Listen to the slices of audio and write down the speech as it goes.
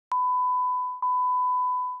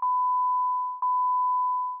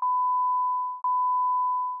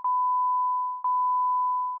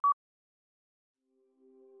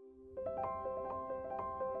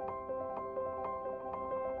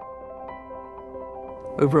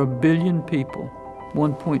over 1 billion people,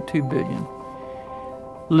 1.2 billion,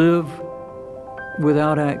 live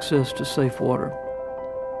without access to safe water.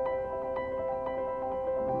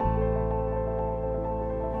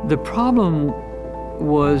 The problem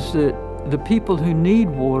was that the people who need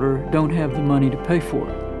water don't have the money to pay for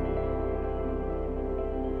it.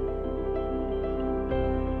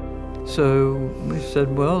 So we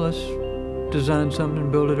said, well, let's design something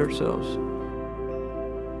and build it ourselves.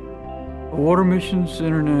 Water Missions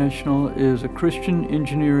International is a Christian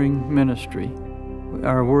engineering ministry.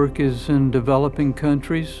 Our work is in developing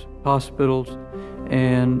countries, hospitals,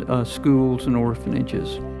 and schools and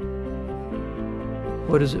orphanages.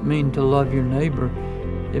 What does it mean to love your neighbor?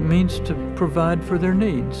 It means to provide for their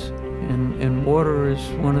needs, and water is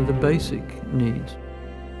one of the basic needs.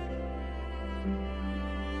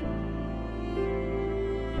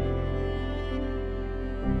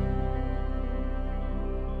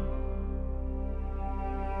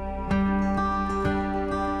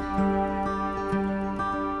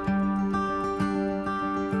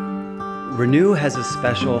 Renew has a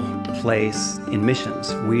special place in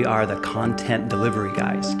missions. We are the content delivery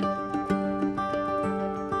guys.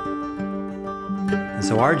 And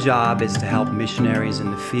so our job is to help missionaries in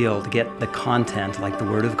the field get the content, like the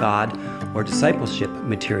Word of God, or discipleship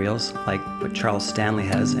materials, like what Charles Stanley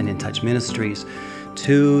has and In Touch Ministries,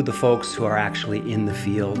 to the folks who are actually in the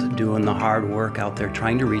field, doing the hard work out there,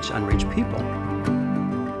 trying to reach unreached people.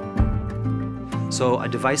 So a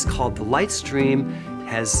device called the Lightstream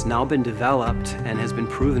has now been developed and has been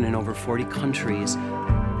proven in over 40 countries.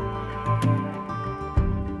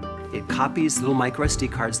 It copies little micro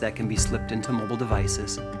SD cards that can be slipped into mobile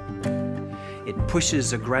devices. It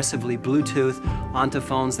pushes aggressively Bluetooth onto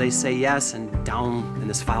phones. They say yes, and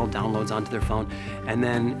this file downloads onto their phone. And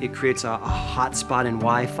then it creates a hotspot in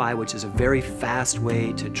Wi-Fi, which is a very fast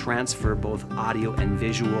way to transfer both audio and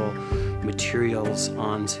visual materials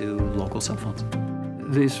onto local cell phones.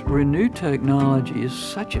 This Renew technology is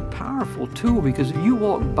such a powerful tool, because if you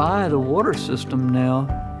walk by the water system now,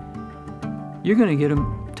 you're going to get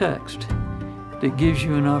a text that gives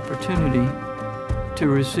you an opportunity to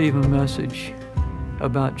receive a message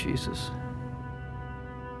about Jesus.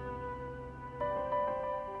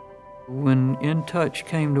 When In Touch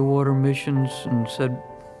came to Water Missions and said,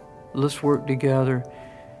 let's work together,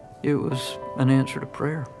 it was an answer to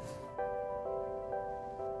prayer.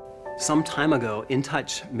 Some time ago, In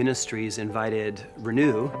Touch Ministries invited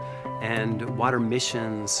Renew and Water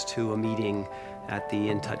Missions to a meeting at the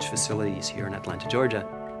In Touch facilities here in Atlanta, Georgia.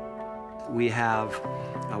 We have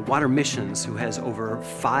Water Missions, who has over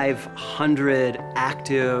 500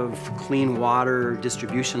 active clean water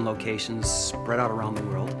distribution locations spread out around the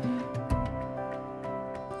world.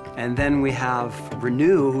 And then we have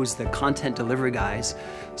Renew, who's the content delivery guys,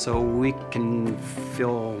 so we can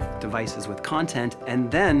fill devices with content.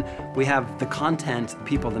 And then we have the content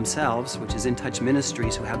people themselves, which is In Touch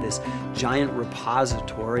Ministries, who have this giant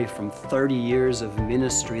repository from 30 years of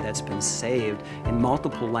ministry that's been saved in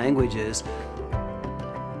multiple languages.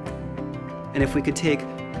 And if we could take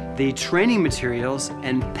the training materials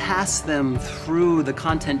and pass them through the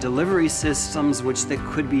content delivery systems, which they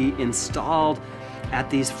could be installed at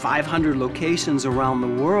these 500 locations around the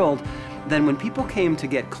world, then when people came to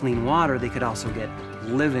get clean water, they could also get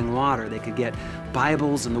living water. They could get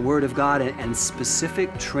Bibles and the Word of God and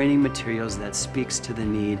specific training materials that speaks to the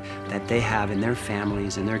need that they have in their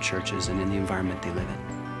families, in their churches, and in the environment they live in.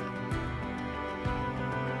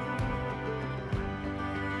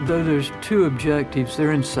 Though there's two objectives,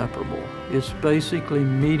 they're inseparable. It's basically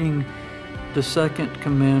meeting the second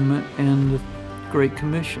commandment and the Great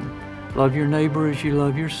Commission. Love your neighbor as you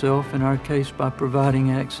love yourself, in our case by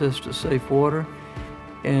providing access to safe water,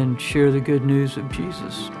 and share the good news of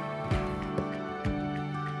Jesus.